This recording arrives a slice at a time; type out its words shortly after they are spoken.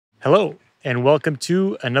Hello, and welcome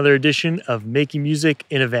to another edition of Making Music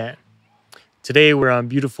in a Van. Today we're on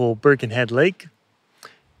beautiful Birkenhead Lake,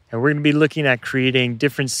 and we're going to be looking at creating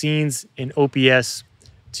different scenes in OBS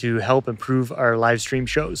to help improve our live stream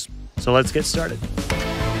shows. So let's get started.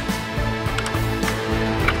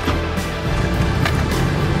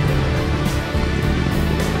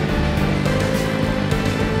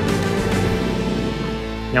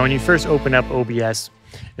 Now, when you first open up OBS,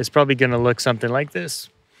 it's probably going to look something like this.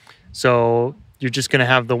 So you're just going to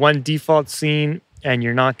have the one default scene and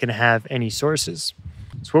you're not going to have any sources.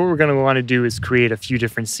 So what we're going to want to do is create a few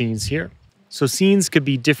different scenes here. So scenes could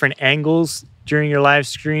be different angles during your live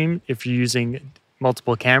stream if you're using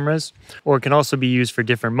multiple cameras, or it can also be used for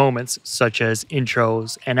different moments such as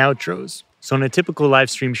intros and outros. So in a typical live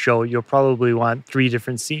stream show, you'll probably want 3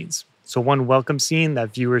 different scenes. So one welcome scene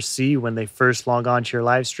that viewers see when they first log on to your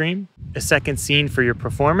live stream, a second scene for your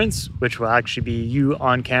performance, which will actually be you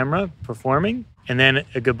on camera performing, and then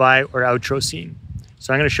a goodbye or outro scene.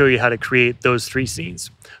 So I'm going to show you how to create those 3 scenes.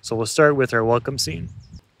 So we'll start with our welcome scene.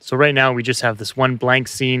 So right now we just have this one blank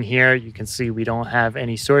scene here. You can see we don't have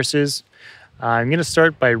any sources. I'm going to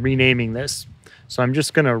start by renaming this. So I'm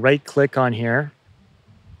just going to right click on here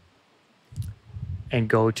and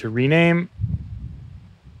go to rename.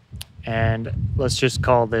 And let's just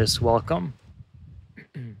call this welcome.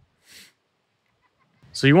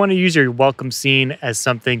 So you want to use your welcome scene as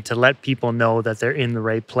something to let people know that they're in the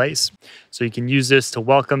right place. So you can use this to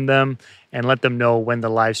welcome them and let them know when the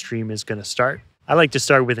live stream is going to start. I like to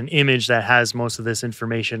start with an image that has most of this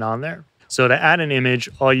information on there. So to add an image,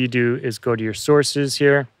 all you do is go to your sources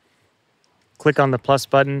here, click on the plus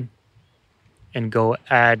button, and go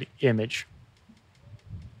add image.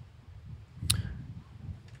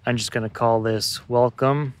 I'm just going to call this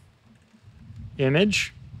welcome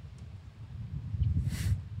image.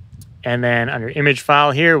 And then under image file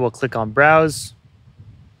here, we'll click on browse.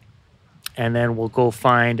 And then we'll go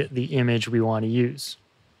find the image we want to use.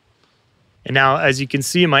 And now, as you can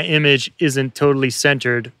see, my image isn't totally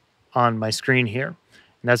centered on my screen here. And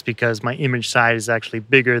that's because my image size is actually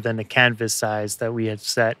bigger than the canvas size that we had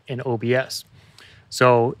set in OBS.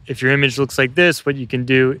 So if your image looks like this, what you can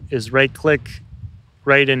do is right click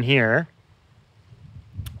right in here,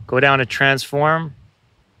 go down to transform,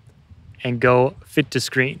 and go fit to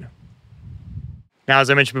screen. Now, as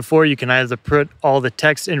I mentioned before, you can either put all the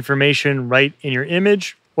text information right in your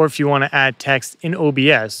image, or if you want to add text in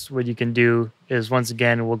OBS, what you can do is, once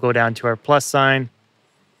again, we'll go down to our plus sign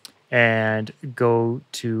and go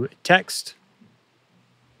to text.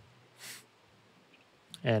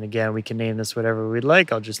 And again, we can name this whatever we'd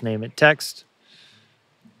like. I'll just name it text.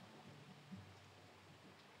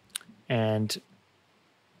 And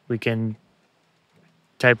we can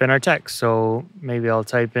type in our text. So maybe I'll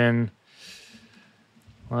type in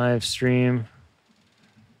live stream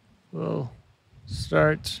will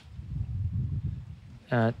start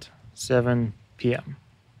at 7 p.m.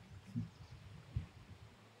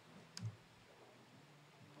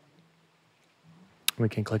 We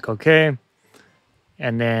can click OK.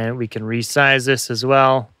 And then we can resize this as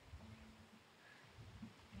well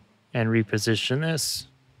and reposition this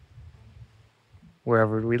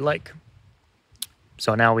wherever we like.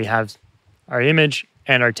 So now we have our image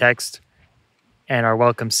and our text and our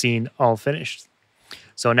welcome scene all finished.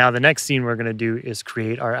 So now the next scene we're going to do is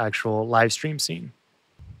create our actual live stream scene.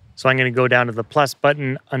 So I'm going to go down to the plus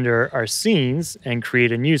button under our scenes and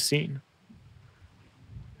create a new scene.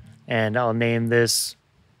 And I'll name this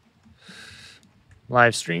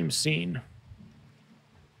live stream scene.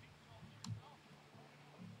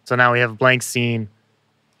 So now we have a blank scene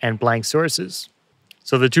and blank sources.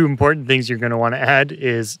 So the 2 important things you're going to want to add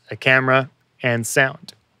is a camera and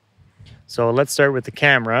sound. So let's start with the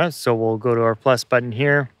camera. So we'll go to our plus button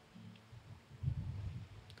here.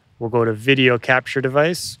 We'll go to video capture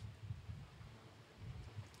device.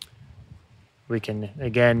 We can,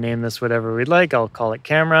 again, name this whatever we'd like. I'll call it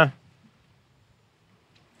camera.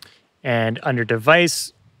 And under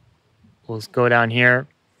device, we'll go down here.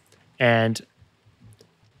 And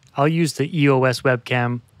I'll use the EOS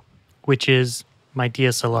webcam, which is my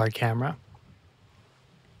DSLR camera.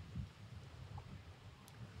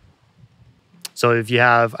 So if you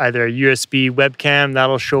have either a USB webcam,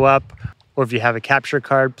 that'll show up, or if you have a capture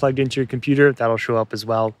card plugged into your computer, that'll show up as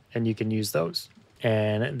well, and you can use those.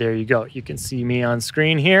 And there you go. You can see me on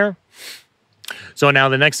screen here. So now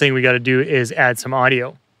the next thing we got to do is add some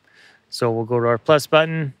audio. So we'll go to our plus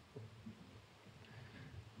button,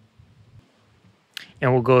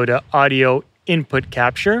 and we'll go to audio input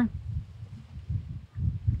capture.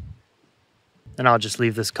 And I'll just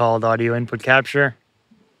leave this called audio input capture.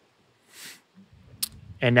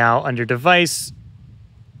 And now under device,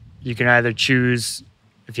 you can either choose,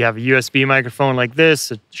 if you have a USB microphone like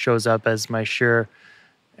this, it shows up as my Shure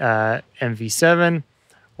MV7,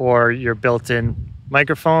 or your built-in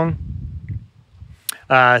microphone.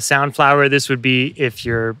 Soundflower, this would be if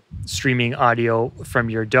you're streaming audio from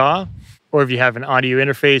your DAW, or if you have an audio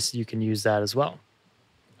interface, you can use that as well.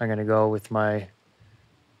 I'm going to go with my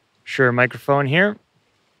Shure microphone here.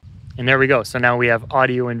 And there we go. So now we have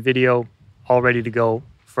audio and video all ready to go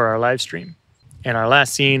for our live stream. And our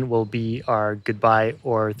last scene will be our goodbye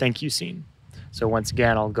or thank you scene. So once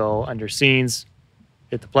again, I'll go under scenes,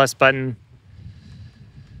 hit the plus button,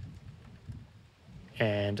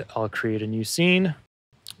 and I'll create a new scene.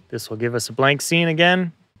 This will give us a blank scene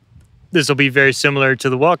again. This will be very similar to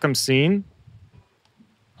the welcome scene.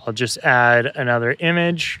 I'll just add another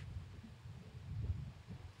image.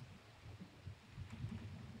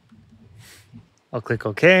 I'll click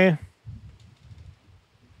OK.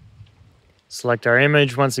 Select our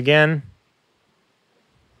image once again.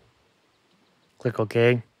 Click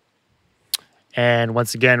OK. And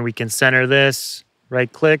once again, we can center this,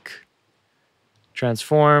 right click,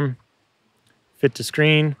 transform, fit to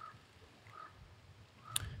screen.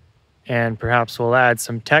 And perhaps we'll add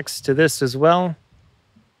some text to this as well.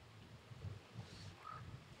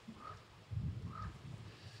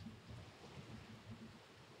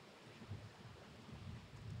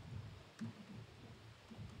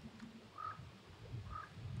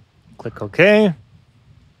 Click OK.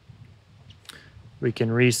 We can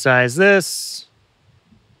resize this.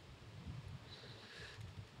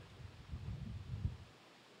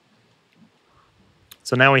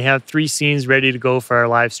 So now we have 3 scenes ready to go for our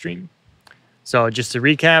live stream. So just to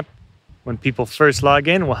recap, when people first log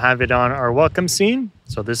in, we'll have it on our welcome scene.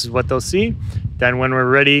 So this is what they'll see. Then when we're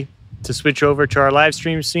ready to switch over to our live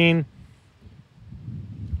stream scene,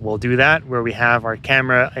 we'll do that where we have our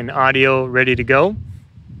camera and audio ready to go.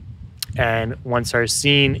 And once our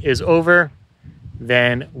scene is over,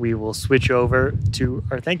 then we will switch over to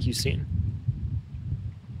our thank you scene.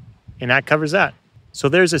 And that covers that. So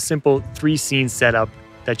there's a simple 3-scene setup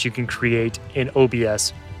that you can create in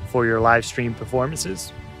OBS for your live stream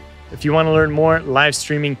performances. If you want to learn more live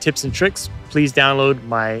streaming tips and tricks, please download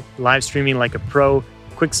my Live Streaming Like a Pro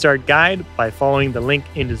Quick Start Guide by following the link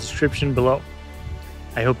in the description below.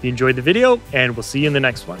 I hope you enjoyed the video, and we'll see you in the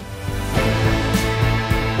next one.